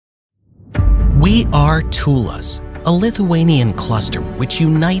We are Toolas, a Lithuanian cluster which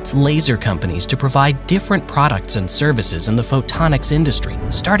unites laser companies to provide different products and services in the photonics industry,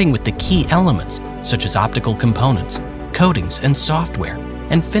 starting with the key elements such as optical components, coatings and software,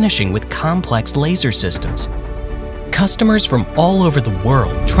 and finishing with complex laser systems. Customers from all over the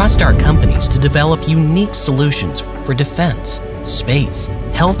world trust our companies to develop unique solutions for defense, space,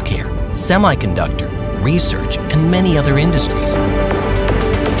 healthcare, semiconductor, research, and many other industries.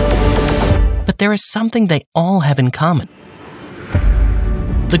 But there is something they all have in common: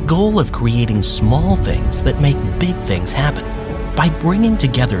 the goal of creating small things that make big things happen. By bringing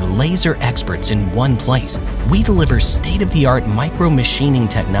together laser experts in one place, we deliver state-of-the-art micromachining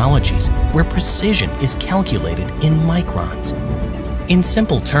technologies where precision is calculated in microns. In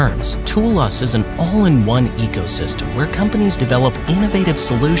simple terms, Toolas is an all-in-one ecosystem where companies develop innovative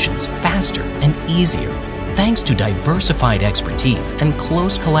solutions faster and easier. Thanks to diversified expertise and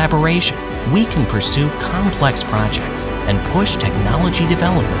close collaboration, we can pursue complex projects and push technology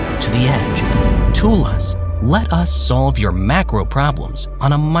development to the edge. Toolas, let us solve your macro problems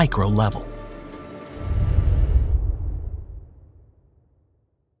on a micro level.